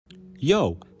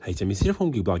Yo, hey, I'm Acer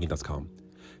from GeekBlooging.com.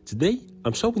 Today,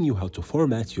 I'm showing you how to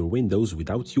format your Windows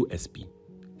without USB.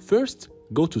 First,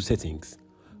 go to Settings,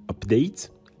 Update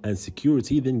and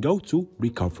Security, then go to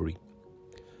Recovery.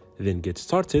 Then get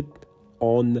started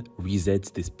on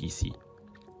Reset this PC.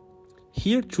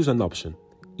 Here, choose an option.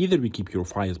 Either we keep your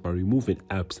files by removing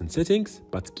apps and settings,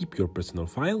 but keep your personal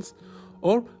files,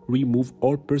 or remove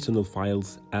all personal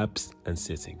files, apps, and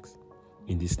settings.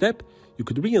 In this step, you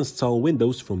could reinstall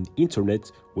Windows from the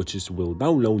internet, which will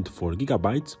download 4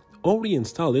 GB, or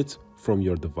reinstall it from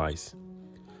your device.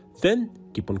 Then,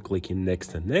 keep on clicking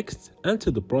Next and Next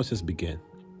until the process begins.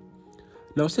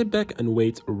 Now sit back and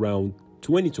wait around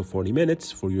 20 to 40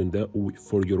 minutes for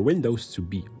your Windows to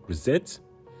be reset.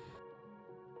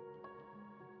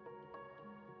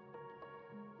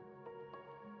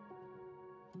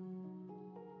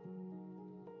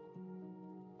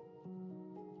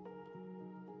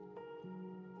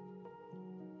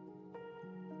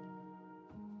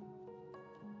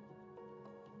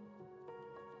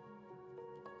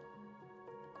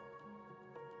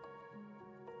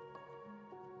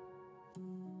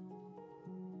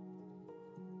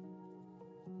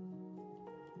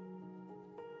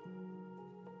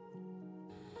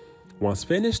 Once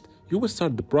finished, you will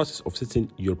start the process of setting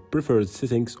your preferred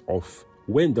settings of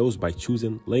Windows by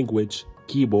choosing language,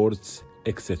 keyboards,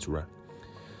 etc.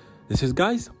 This is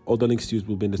guys, all the links used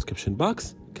will be in the description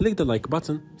box. Click the like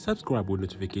button, subscribe with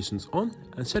notifications on,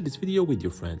 and share this video with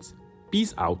your friends.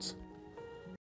 Peace out.